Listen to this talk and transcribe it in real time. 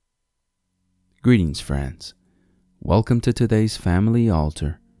Greetings, friends. Welcome to today's Family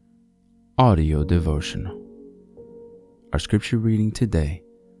Altar audio devotional. Our scripture reading today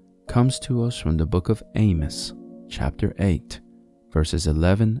comes to us from the book of Amos, chapter 8, verses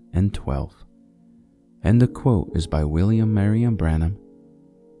 11 and 12. And the quote is by William Marion Branham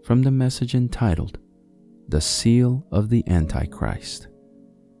from the message entitled, "The Seal of the Antichrist."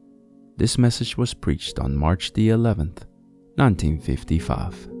 This message was preached on March the 11th,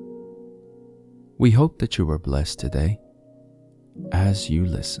 1955. We hope that you were blessed today as you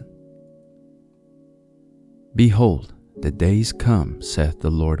listen. Behold, the days come, saith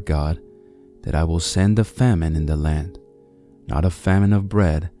the Lord God, that I will send a famine in the land, not a famine of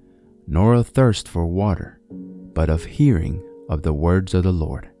bread, nor a thirst for water, but of hearing of the words of the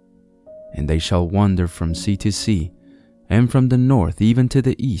Lord. And they shall wander from sea to sea, and from the north even to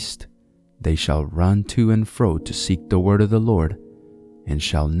the east. They shall run to and fro to seek the word of the Lord, and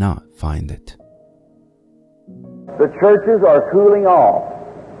shall not find it. The churches are cooling off.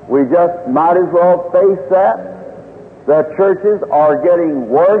 We just might as well face that. The churches are getting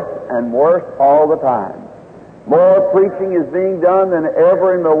worse and worse all the time. More preaching is being done than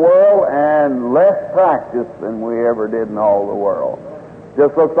ever in the world, and less practice than we ever did in all the world.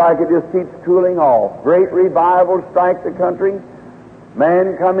 Just looks like it just keeps cooling off. Great revivals strike the country.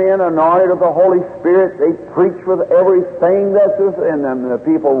 Men come in anointed of the Holy Spirit. They preach with everything that's in them. The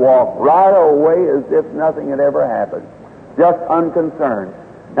people walk right away as if nothing had ever happened, just unconcerned.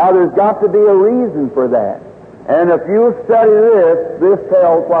 Now there's got to be a reason for that. And if you study this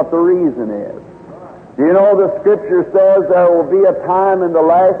tells what the reason is. Do you know the Scripture says there will be a time in the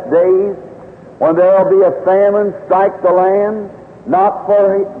last days when there will be a famine strike the land, not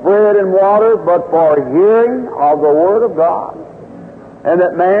for bread and water, but for hearing of the Word of God. And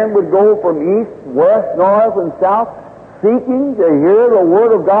that man would go from east, west, north, and south, seeking to hear the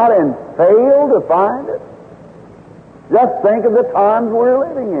Word of God and fail to find it. Just think of the times we're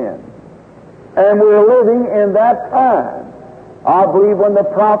living in. And we're living in that time. I believe when the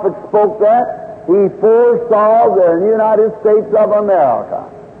prophet spoke that, he foresaw the United States of America,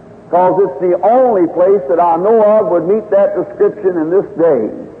 because it's the only place that I know of would meet that description in this day.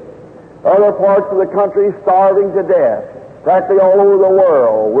 Other parts of the country starving to death. Practically all over the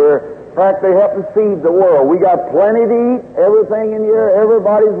world. We're practically helping feed the world. We got plenty to eat, everything in here,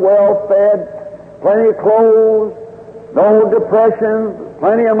 everybody's well fed, plenty of clothes, no depressions,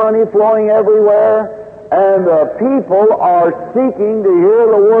 plenty of money flowing everywhere, and the people are seeking to hear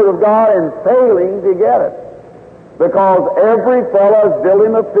the Word of God and failing to get it. Because every fellow's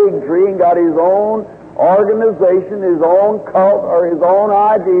building a fig tree and got his own organization, his own cult, or his own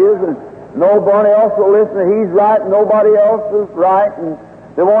ideas, and nobody else will listen. He's right, nobody else is right, and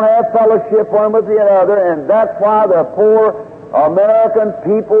they won't have fellowship one with the other, and that's why the poor American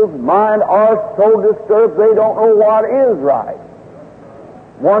people's mind are so disturbed they don't know what is right.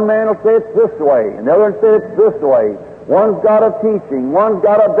 One man will say it's this way, and the other will say it's this way. One's got a teaching, one's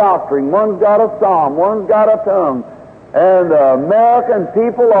got a doctrine, one's got a psalm, one's got a tongue, and the American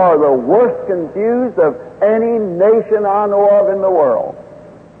people are the worst confused of any nation I know of in the world.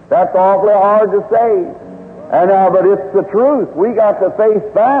 That's awfully hard to say. But it's the truth. We got to face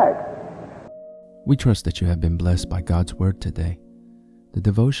facts. We trust that you have been blessed by God's Word today. The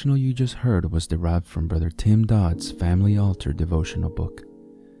devotional you just heard was derived from Brother Tim Dodd's Family Altar devotional book.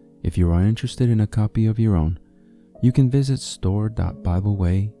 If you are interested in a copy of your own, you can visit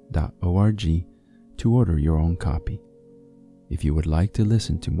store.bibleway.org to order your own copy. If you would like to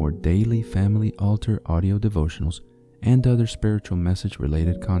listen to more daily Family Altar audio devotionals and other spiritual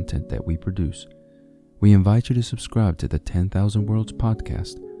message-related content that we produce, we invite you to subscribe to the 10,000 Worlds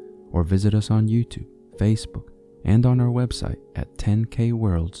podcast or visit us on YouTube, Facebook, and on our website at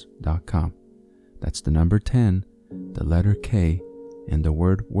 10kworlds.com. That's the number 10, the letter K, and the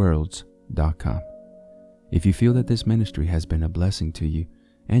word worlds.com. If you feel that this ministry has been a blessing to you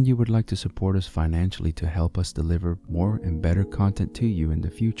and you would like to support us financially to help us deliver more and better content to you in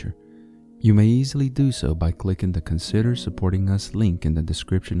the future, you may easily do so by clicking the Consider Supporting Us link in the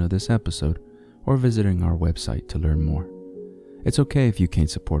description of this episode or visiting our website to learn more. It's okay if you can't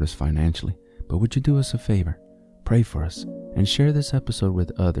support us financially, but would you do us a favor? Pray for us and share this episode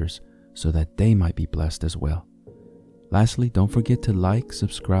with others so that they might be blessed as well. Lastly, don't forget to like,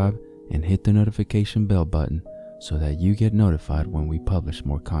 subscribe, and hit the notification bell button so that you get notified when we publish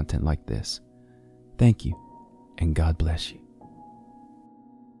more content like this. Thank you, and God bless you.